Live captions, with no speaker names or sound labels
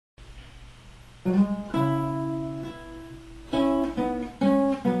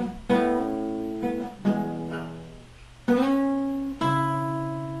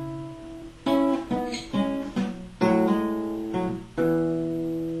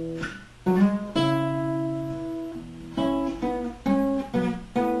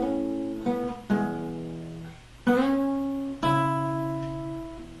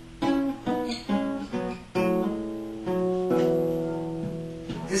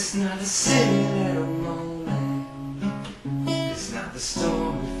It's not the city little moment, it's not the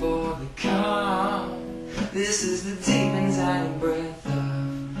storm before the calm. This is the deep anxiety breath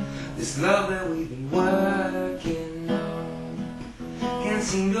of this love that we've been working on. Can't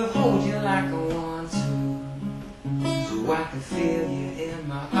seem to hold you like I want to, so I can feel you in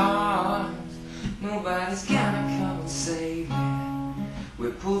my arms. Nobody's gonna come and save me,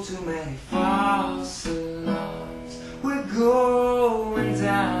 we pull too many false alarms. We're going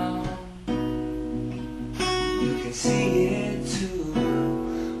down, you can see it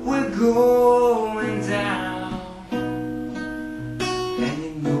too. We're going down, and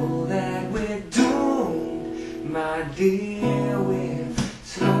you know that we're doomed, my dear. We're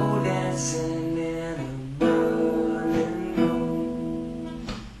slow dancing in a burning room.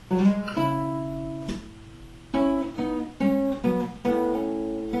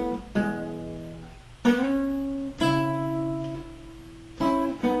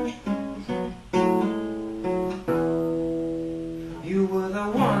 You were the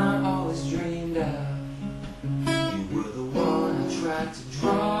one I always dreamed of, you were the one I tried to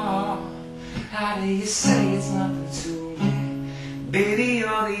draw. How do you say it's nothing to me? Baby,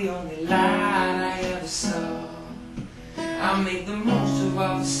 you're the only light I ever saw. I make the most of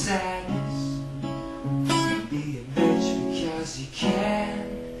all the sadness, be a bitch because you can.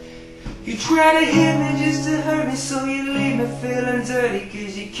 You try to hit me just to hurt me, so you leave me feeling dirty,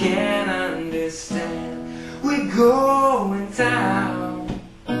 cause you can't understand. We're going down,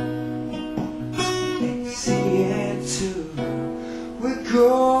 and you see it too. We're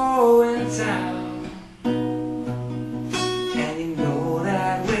going down, and you know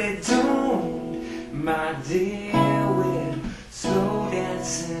that we're doomed, my dear. We're slow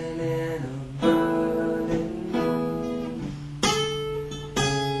dancing in a burning room.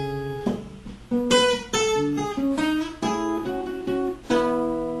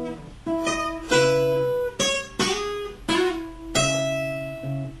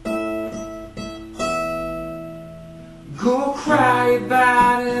 Go cry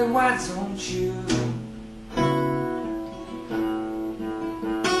about it, why don't you?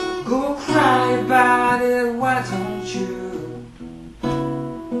 Go cry about it, why don't you?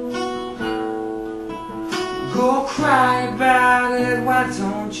 Go cry about it, why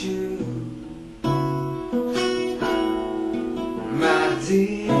don't you? My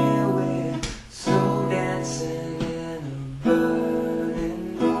dear, we're slow dancing in a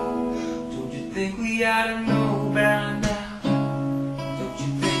burning room. Don't you think we ought to know by now?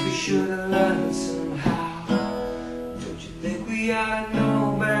 Should have learned somehow. Don't you think we ought to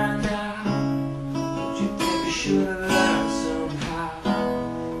know by now? Don't you think we should have learned somehow?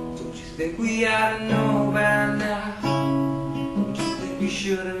 Don't you think we ought to know by now? Don't you think we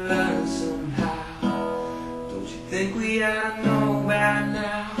should have learned somehow? Don't you think we ought to know by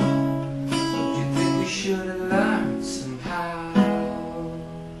now? Don't you think we should have learned?